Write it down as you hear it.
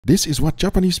This is what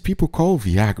Japanese people call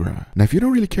Viagra. Now, if you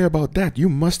don't really care about that, you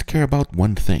must care about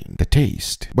one thing, the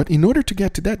taste. But in order to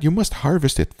get to that, you must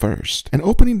harvest it first. And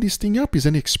opening this thing up is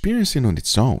an experience on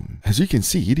its own. As you can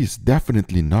see, it is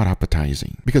definitely not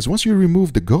appetizing. Because once you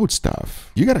remove the goat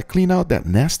stuff, you gotta clean out that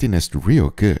nastiness real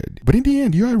good. But in the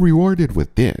end, you are rewarded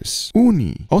with this.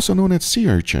 Uni, also known as sea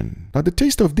urchin. Now, the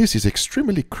taste of this is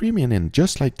extremely creamy and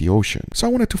just like the ocean. So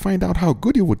I wanted to find out how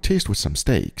good it would taste with some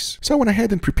steaks. So I went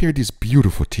ahead and prepared this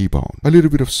beautiful T-bone. A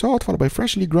little bit of salt followed by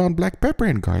freshly ground black pepper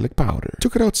and garlic powder.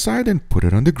 Took it outside and put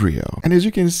it on the grill. And as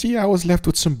you can see, I was left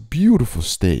with some beautiful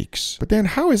steaks. But then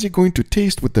how is it going to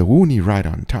taste with the uni right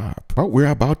on top? Well, we're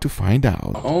about to find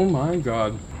out. Oh my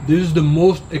god. This is the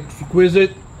most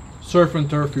exquisite surf and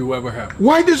turf you ever have.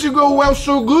 Why does it go well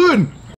so good?